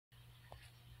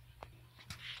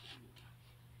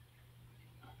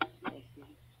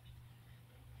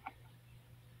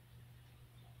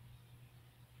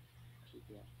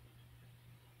Yeah.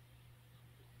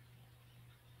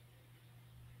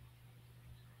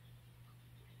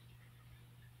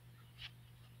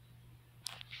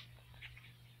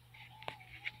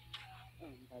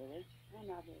 By the way, I'm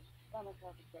out here by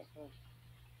myself except for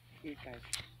these guys.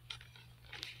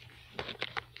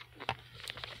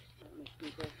 My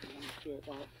speaker, I'm going to share it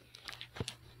out.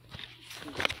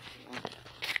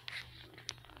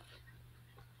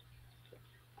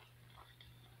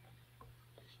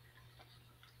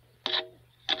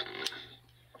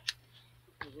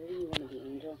 Where do you want to be,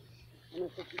 Angel? I'm going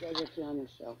to put you guys up here on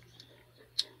this shelf.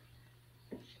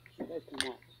 You guys can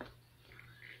watch.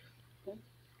 Okay?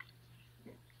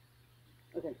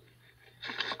 Okay.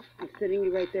 I'm sitting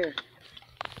you right there.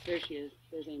 There she is.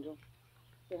 There's Angel.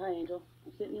 Say hi, Angel.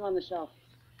 I'm sitting you on the shelf.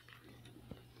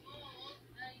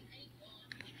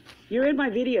 You're in my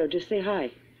video. Just say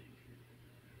hi.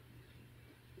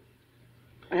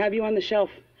 I have you on the shelf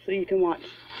so you can watch.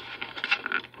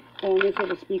 Oh, and this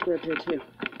little speaker up here too.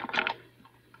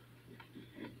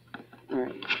 All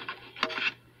right.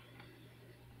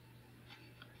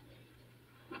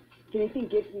 If anything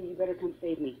gets me, you better come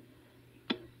save me.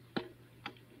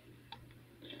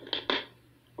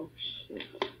 Oh, shit.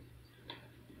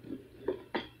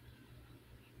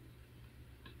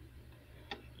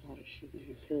 Water shooting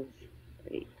here feels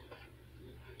great.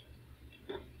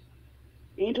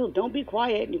 Angel, don't be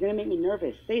quiet. You're going to make me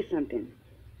nervous. Say something.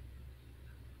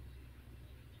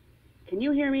 Can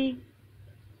you hear me?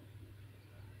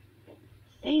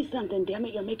 Say something, damn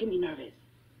it. You're making me nervous.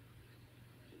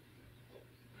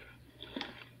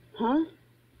 Huh?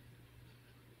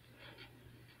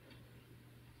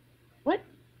 What?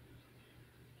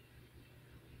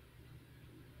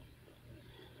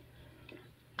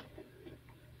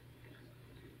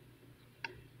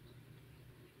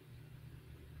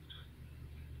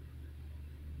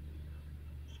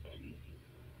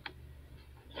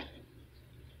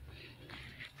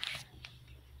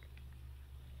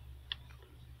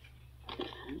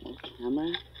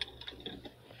 Camera.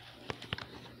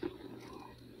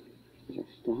 You're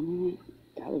filming it?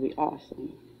 That would be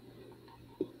awesome.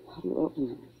 How do you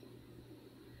open it?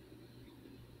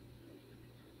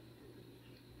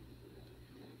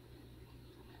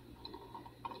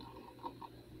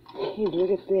 Hey, look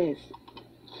at this.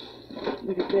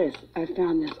 Look at this. I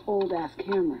found this old ass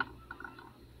camera.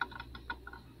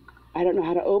 I don't know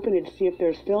how to open it to see if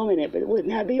there's film in it, but wouldn't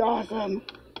that be awesome?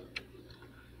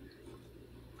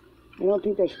 I don't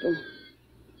think there's film.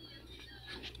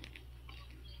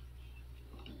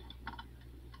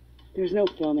 There's no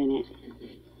film in it.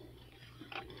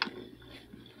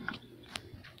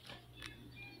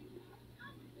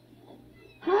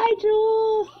 Hi,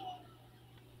 Julez.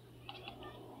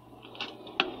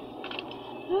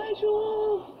 Hi,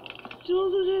 Julez.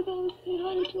 Julez is with us. Say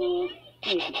hi to Julez.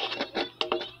 Wait.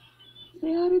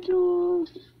 Say hi to Julez.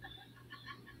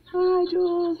 Hi,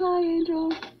 Julez. Hi,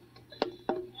 Angel.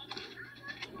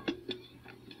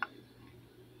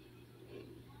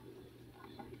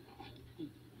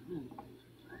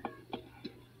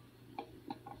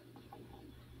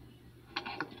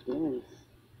 Yes.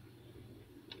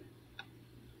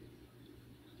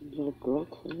 Little girl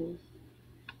clothes.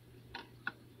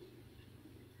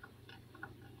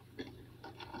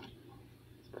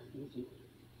 Crazy.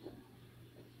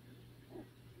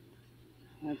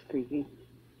 That's creepy.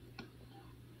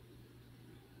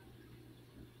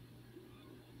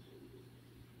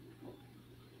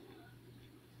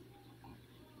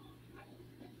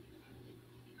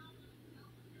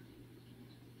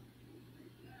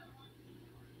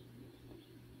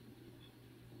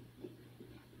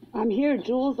 I'm here,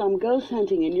 Julez. I'm ghost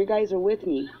hunting, and you guys are with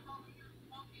me.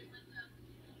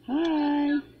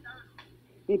 Hi.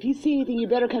 If you see anything, you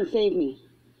better come save me.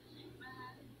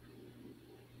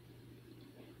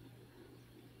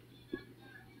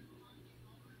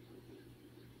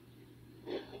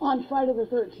 On Friday the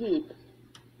 13th.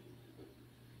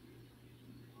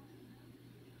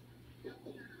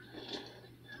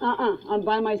 I'm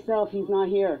by myself. He's not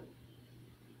here.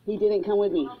 He didn't come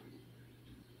with me.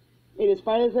 It is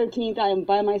Friday the 13th. I am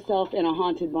by myself in a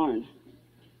haunted barn.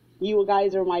 You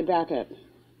guys are my backup.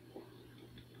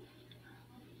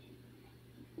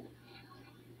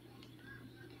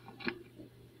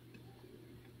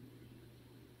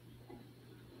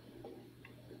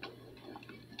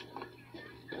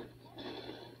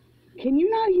 Can you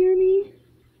not hear me?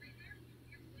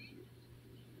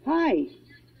 Hi.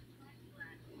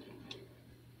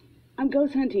 I'm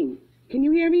ghost hunting. Can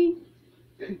you hear me?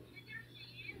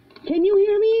 Can you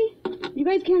hear me? You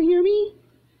guys can't hear me?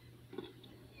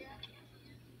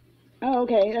 Oh,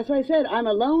 okay. That's what I said. I'm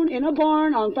alone in a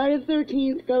barn on Friday the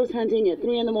 13th, ghost hunting at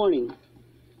 3 in the morning.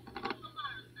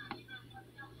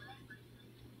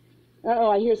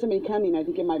 Uh-oh, I hear somebody coming. I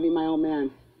think it might be my old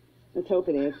man. Let's hope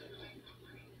it is.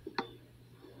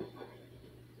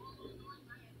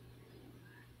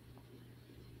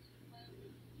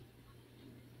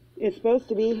 It's supposed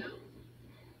to be.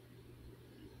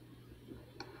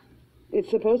 It's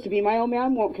supposed to be. My old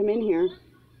man won't come in here.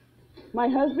 My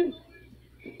husband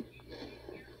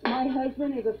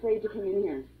is afraid to come in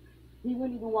here. He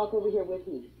wouldn't even walk over here with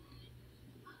me.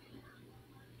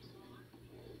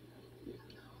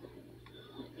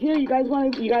 Here, you guys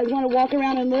want to walk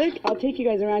around and look? I'll take you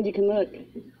guys around. You can look.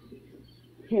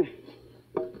 Here,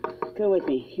 go with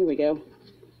me. Here we go.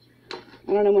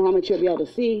 I don't know how much you'll be able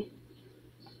to see.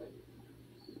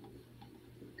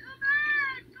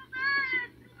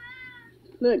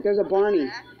 Look, there's a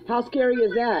Barney. How scary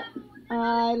is that?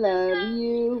 I love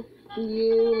you.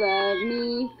 You love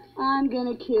me. I'm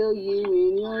gonna kill you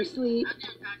in your sleep.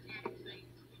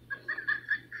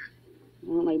 I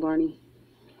don't like Barney.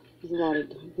 There's a lot of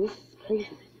this is crazy.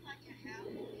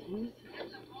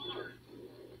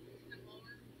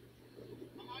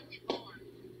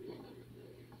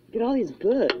 Look at all these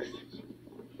books.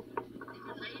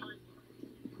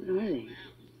 What are they?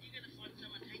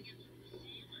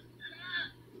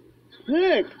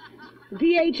 Look,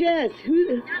 VHS.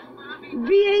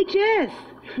 VHS.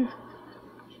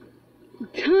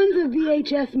 Tons of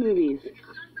VHS movies.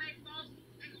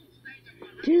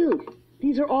 Dude,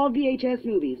 these are all VHS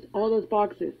movies. All those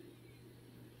boxes.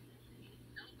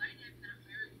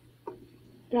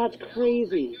 That's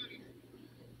crazy.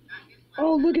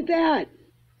 Oh, look at that.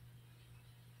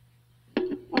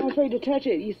 I'm afraid to touch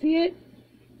it. You see it?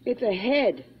 It's a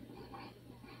head.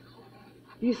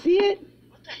 You see it?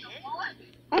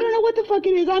 I don't know what the fuck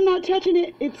it is. I'm not touching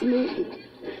it. It's moved.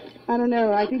 I don't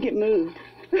know. I think it moved.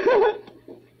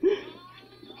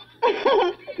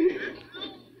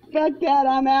 Fuck that.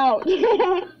 I'm out.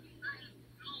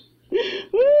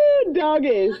 Woo,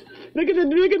 doggies. Look at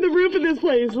the roof of this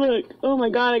place. Look. Oh my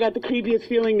god, I got the creepiest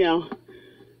feeling now.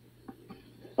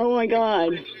 Oh my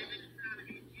god.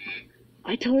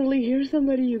 I totally hear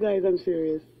somebody, you guys. I'm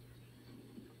serious.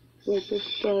 What the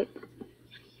fuck?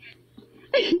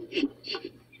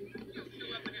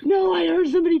 No, I heard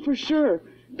somebody for sure.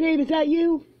 Babe, is that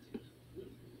you?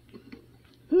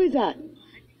 Who is that?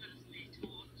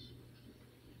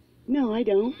 No, I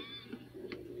don't.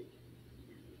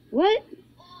 What?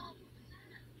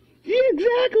 Yeah,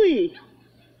 exactly.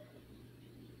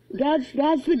 That's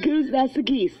the goose. That's the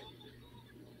geese.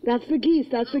 That's the geese.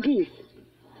 That's the geese.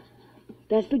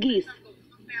 That's the geese.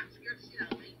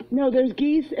 No, there's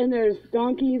geese and there's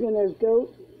donkeys and there's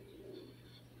goats.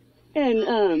 And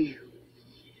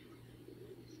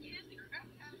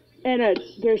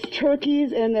there's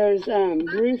turkeys and there's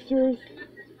roosters.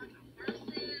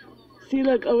 See,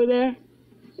 look over there.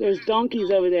 There's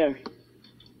donkeys over there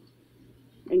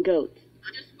and goats.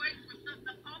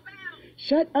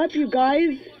 Shut up, you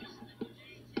guys.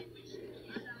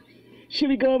 Should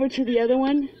we go over to the other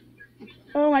one?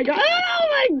 Oh my god!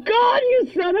 Oh my god!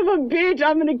 You son of a bitch!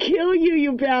 I'm gonna kill you,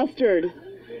 you bastard!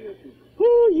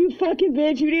 Ooh, you fucking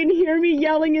bitch! You didn't hear me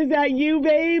yelling? Is that you,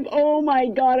 babe? Oh my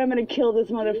god! I'm gonna kill this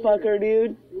motherfucker,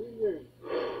 dude.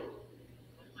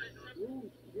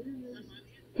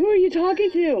 Who are you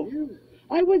talking to?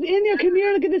 I was in there. Come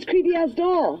here. Look at this creepy ass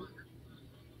doll.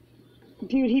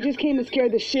 Dude, he just came and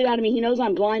scared the shit out of me. He knows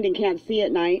I'm blind and can't see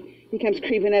at night. He comes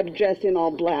creeping up dressed in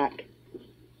all black.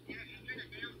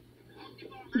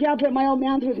 Yeah, but my old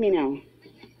man's with me now.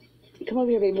 Come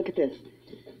over here, babe. Look at this.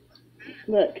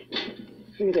 Look.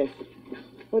 Look at this.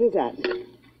 What is that?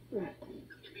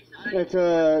 That's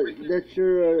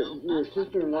your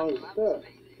sister-in-law's stuff.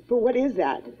 But what is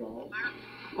that?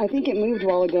 I think it moved a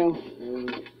while ago.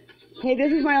 Hey,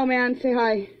 this is my old man. Say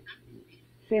hi.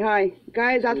 Say hi.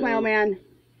 Guys, that's my old man.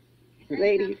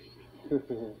 Ladies.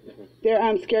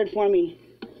 They're scared for me.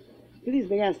 Look at these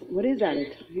big ass. What is that?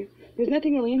 There's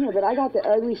nothing really in here, but I got the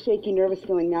ugly, shaky, nervous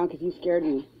feeling now because you scared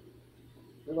me.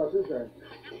 What about this guy?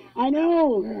 I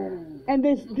know. And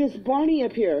this Barney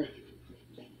up here.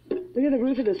 Look at the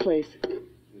roof of this place.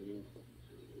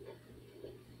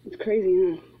 It's crazy,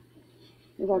 huh?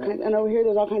 There's all kinds, and over here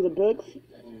there's all kinds of books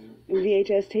and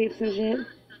VHS tapes and shit.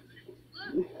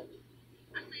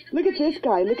 Look at this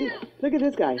guy. Look at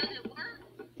this guy. Do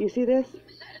you see this?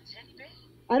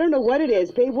 I don't know what it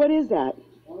is, babe. What is that?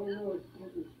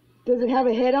 Does it have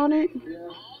a head on it? Yeah.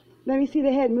 Let me see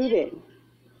the head. Move it.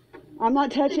 I'm not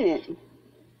touching it.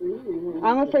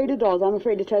 I'm afraid of dolls. I'm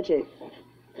afraid to touch it.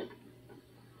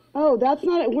 Oh, that's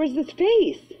not it. Where's this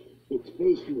face? It's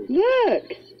faceless.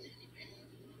 Look.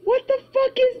 What the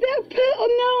fuck is that? Oh,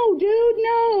 no, dude,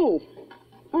 no.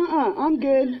 I'm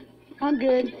good. I'm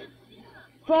good.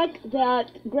 Fuck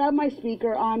that. Grab my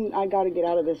speaker. I gotta get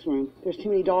out of this room. There's too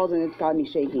many dolls and it's got me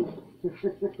shaking.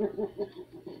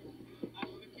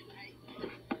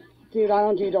 Dude, I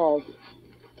don't do dolls.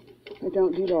 I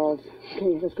don't do dolls.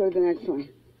 Okay, let's go to the next one.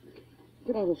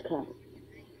 Look at all this crap.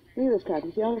 Look at this crap.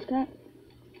 You see all this crap?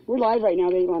 We're live right now,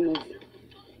 babe, on this.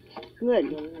 Look.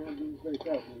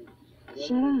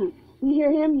 Shut up. You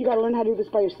hear him? You gotta learn how to do this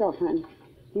by yourself, hon.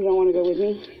 You don't want to go with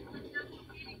me?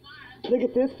 Look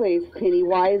at this place,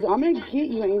 Pennywise. I'm gonna get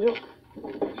you, Angel.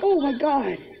 Oh my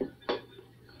god.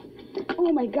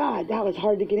 Oh my god, that was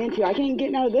hard to get into. I can't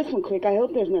get out of this one quick. I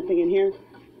hope there's nothing in here.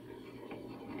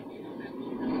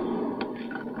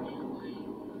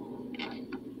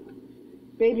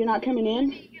 Babe, you're not coming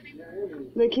in?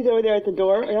 Look, he's over there at the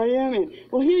door. I am.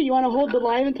 Well, here, you want to hold the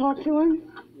live and talk to him?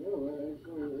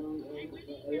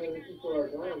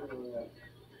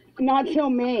 Not till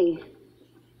May.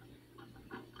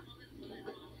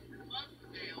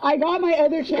 I got my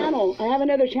other channel. I have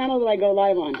another channel that I go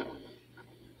live on.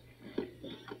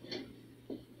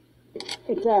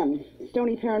 It's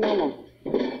Stony Paranormal.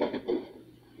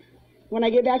 When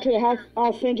I get back to the house,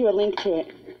 I'll send you a link to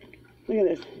it. Look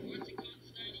at this.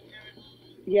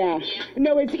 Yeah.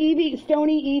 No, it's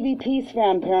Stony EVP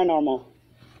Spam Paranormal.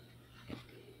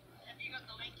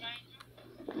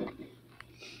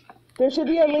 There should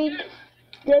be a link.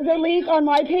 There's a link on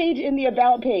my page in the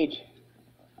About page.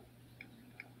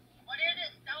 What is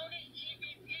it? Stony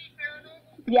EVP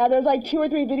Paranormal? Yeah, there's like 2 or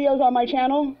 3 videos on my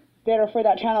channel that are for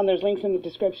that channel, and there's links in the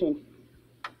description.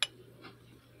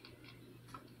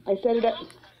 I set it up.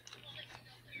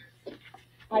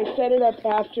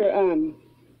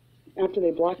 After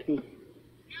they blocked me.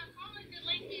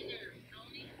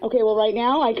 Okay, well right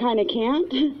now I kind of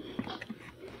can't.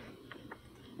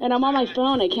 And I'm on my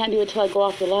phone. I can't do it till I go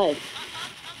off the live.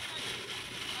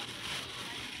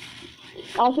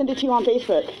 I'll send it to you on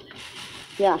Facebook.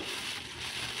 Yeah.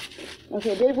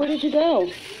 Okay, babe, where did you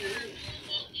go?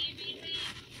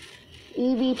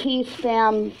 EVP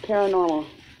Spam Paranormal.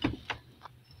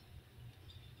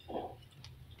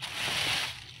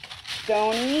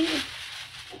 Stony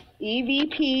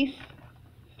EVP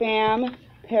Spam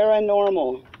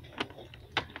Paranormal.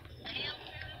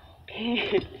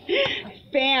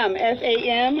 Spam,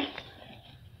 S-A-M.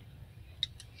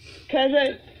 Cause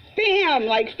of fam,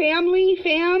 like family,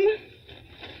 fam.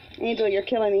 Angel, you're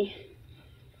killing me.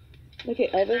 Look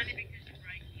at Elvis.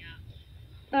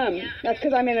 That's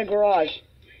because I'm in a garage.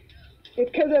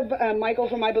 It's because of Michael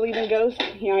from I Believe in Ghosts.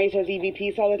 He always has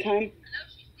EVPs all the time.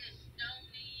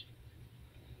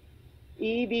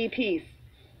 EVPs.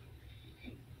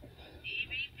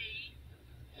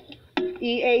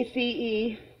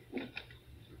 E-A-C-E.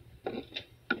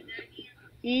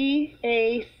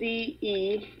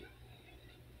 E-A-C-E.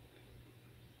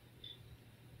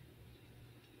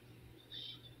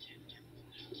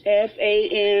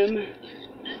 S-A-M.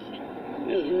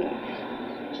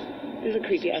 There's a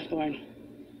creepy ass barn.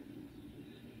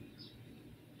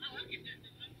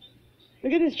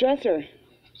 Look at this dresser.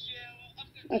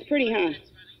 That's pretty, huh?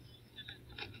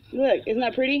 Look, isn't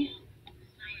that pretty?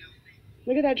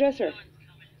 Look at that dresser.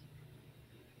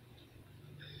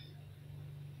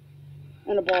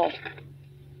 And a ball.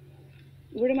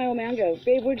 Where did my old man go?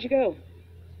 Babe, where'd you go?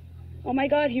 Oh my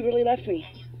god, he really left me.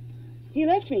 He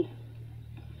left me.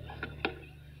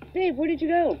 Babe, where did you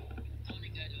go?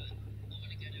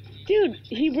 Dude,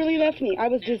 he really left me. I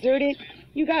was deserted.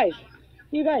 You guys,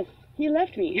 he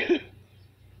left me.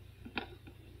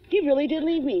 He really did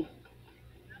leave me.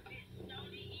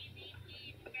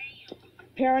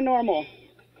 Paranormal.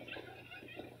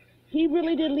 He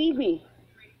really did leave me.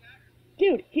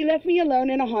 Dude, he left me alone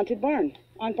in a haunted barn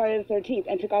on Friday the 13th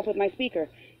and took off with my speaker,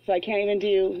 so I can't even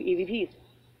do EVPs.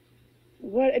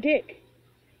 What a dick.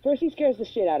 First he scares the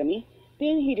shit out of me,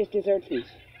 then he just deserts me.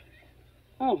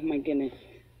 Oh my goodness.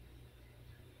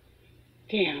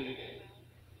 Damn.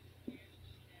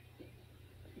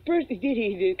 First he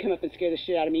did come up and scare the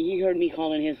shit out of me. He heard me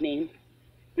calling his name.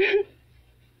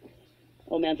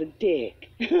 Old man's a dick.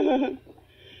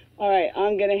 Alright,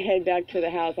 I'm going to head back to the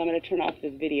house. I'm going to turn off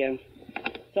this video.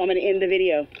 So I'm going to end the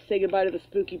video. Say goodbye to the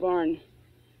spooky barn.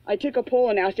 I took a poll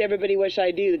and asked everybody what should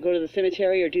I do, go to the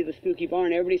cemetery or do the spooky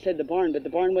barn. Everybody said the barn, but the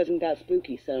barn wasn't that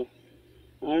spooky, so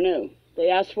I don't know. They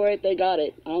asked for it, they got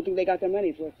it. I don't think they got their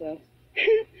money's worth, though.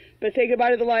 But say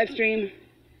goodbye to the live stream.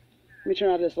 Let me turn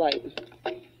off this light.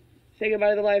 Say goodbye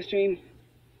to the live stream.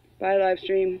 Bye, live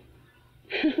stream.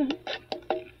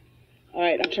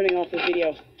 Alright, I'm turning off this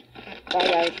video. Bye,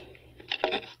 guys.